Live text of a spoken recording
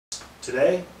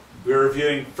Today, we're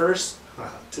reviewing let's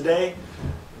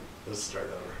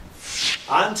start over.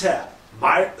 On tap,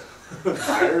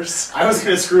 Myers. I was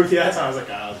going to screw with you that time. I was like,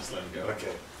 I'll just let him go.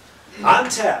 Okay. On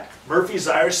tap, Murphy's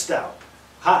Irish Stout.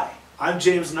 Hi, I'm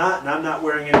James Knott and I'm not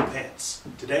wearing any pants.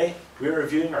 Today, we're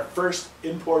reviewing our first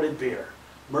imported beer,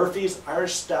 Murphy's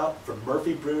Irish Stout from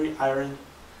Murphy Brewery Ire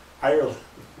Ireland.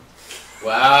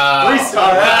 Wow.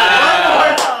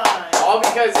 Restart. All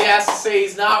because he has to say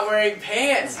he's not wearing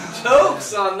pants. He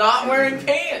jokes on not wearing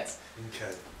pants.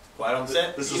 Okay. Why don't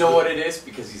say You know what it is?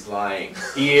 Because he's lying.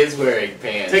 He is wearing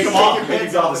pants. Take them off. Maybe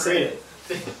he's all to say it.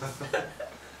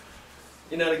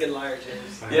 You're not a good liar,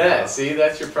 James. Yeah, see,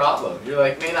 that's your problem. You're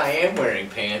like, man, I am wearing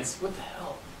pants. What the hell?